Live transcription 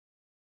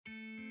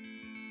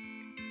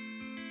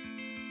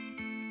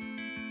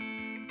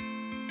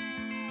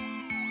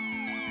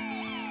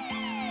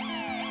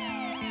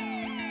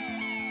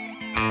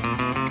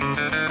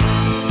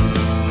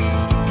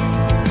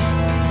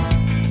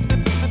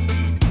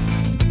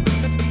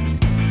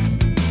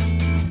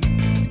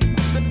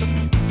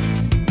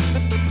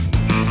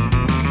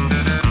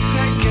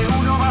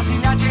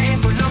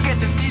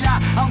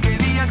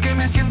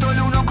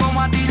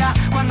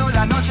Cuando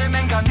la noche me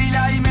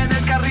encandila y me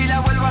descarrila,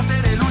 vuelvo a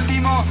ser el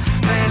último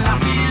de la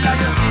fila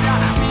y oscila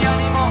mi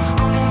ánimo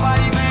como un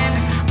vaivén.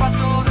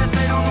 Paso de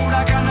ser un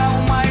huracán a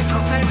un maestro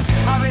zen.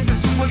 A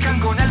veces un volcán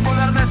con el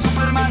poder de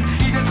Superman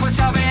y después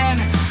ya ven,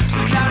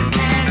 soy Clark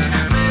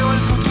Kent. Veo el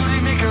futuro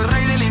y me creo el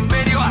rey del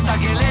imperio, hasta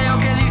que leo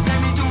que dice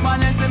mi tumba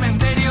en el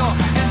cementerio.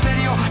 En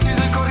serio, si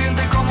doy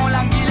corriente como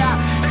la anguila,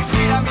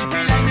 expira mi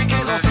pila y me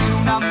quedo sin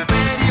un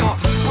amperio.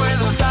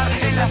 Puedo estar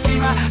en la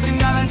cima sin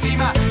nada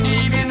encima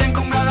y bien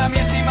encumbrada mi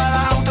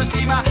estimada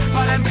autoestima,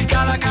 para en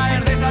picada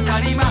caer de esa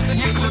tarima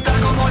y explotar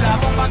como la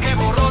bomba que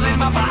borró del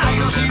mapa a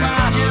Hiroshima.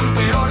 Y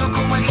empeoro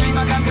como el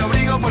clima, cambio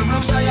abrigo por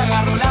blusa y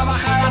agarro la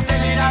bajada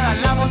acelerada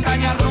en la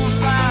montaña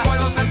rusa.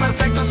 Puedo ser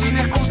perfecto sin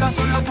excusas,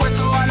 solo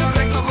puesto